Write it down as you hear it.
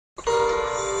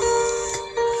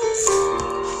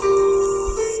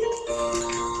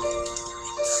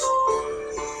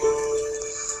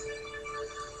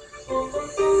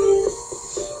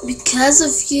because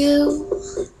of you.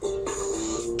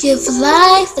 Give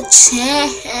life a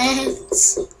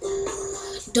chance.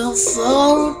 Don't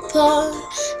fall apart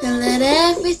and let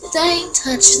everything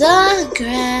touch the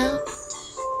ground.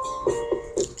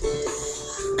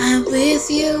 I'm with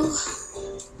you.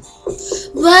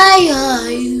 Why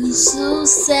are you so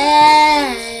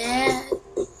sad?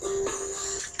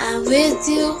 I'm with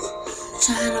you,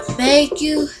 trying to make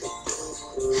you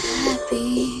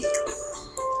happy.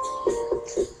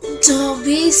 Don't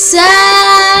be sad,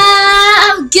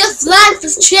 give life a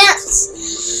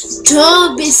chance.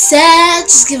 Don't be sad,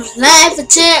 just give life a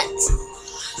chance.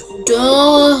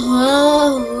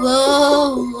 Don't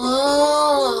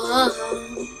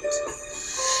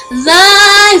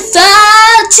life a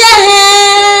chance.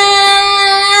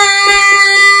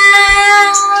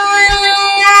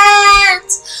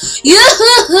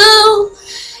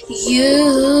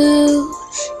 You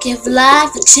give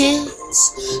life a chance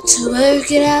to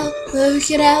work it out, work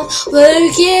it out,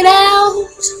 work it out.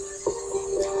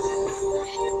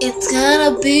 It's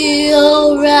gonna be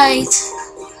alright.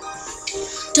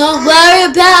 Don't worry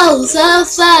about the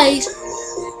fight.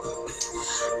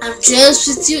 I'm just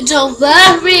with you, don't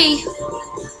worry.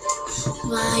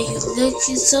 Why you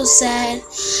looking so sad?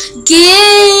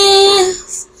 Give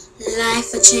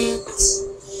life a chance.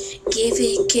 Give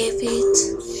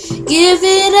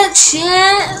it a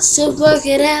chance to work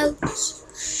it out.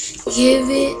 Give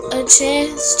it a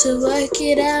chance to work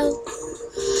it out.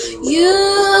 You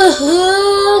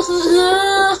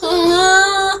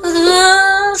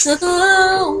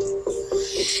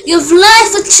give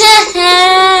life a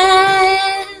chance.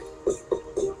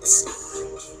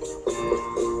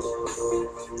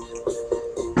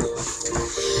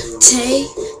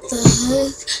 Take the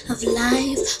hook of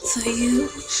life for you.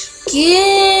 Give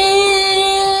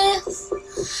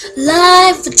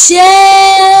life a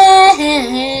chance.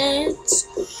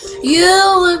 You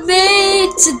and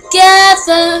me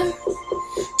together.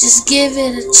 Just give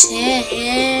it a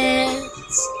chance.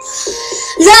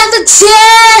 Life a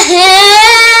chance.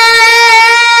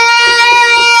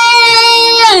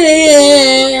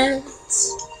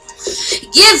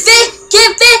 Give it.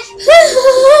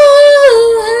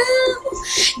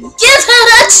 Give it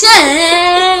a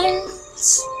chance.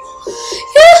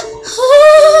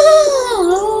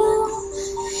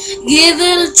 Give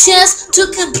it a chance to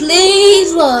complete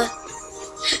what?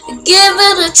 Give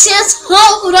it a chance,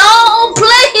 hold on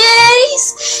please.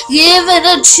 Give it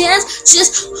a chance,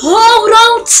 just hold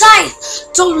on tight.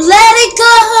 Don't let it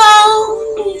go.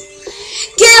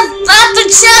 Give it a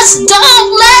chance,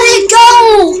 don't let it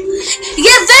go.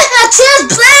 Give it a chance,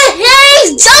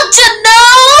 please, don't you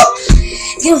know?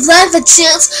 Give life a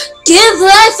chance, give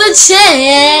life a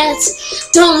chance.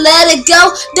 Don't let it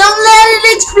go, don't let it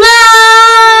explode.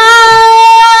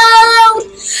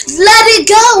 Let it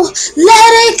go,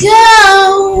 let it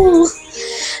go.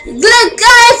 Give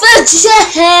life a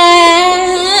chance.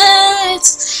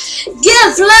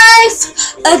 Give life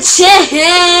a chance.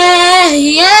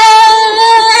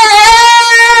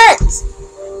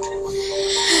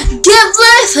 Give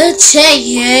life a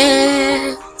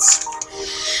chance.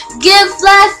 Give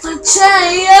life a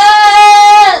chance.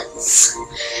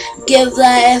 Give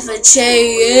life a chance.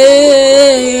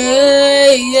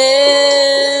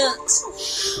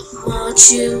 Want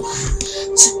you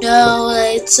to know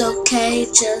it's okay,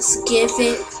 just give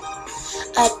it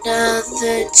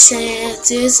another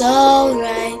chance. It's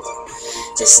alright.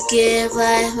 Just give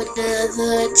life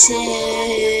another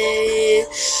chance.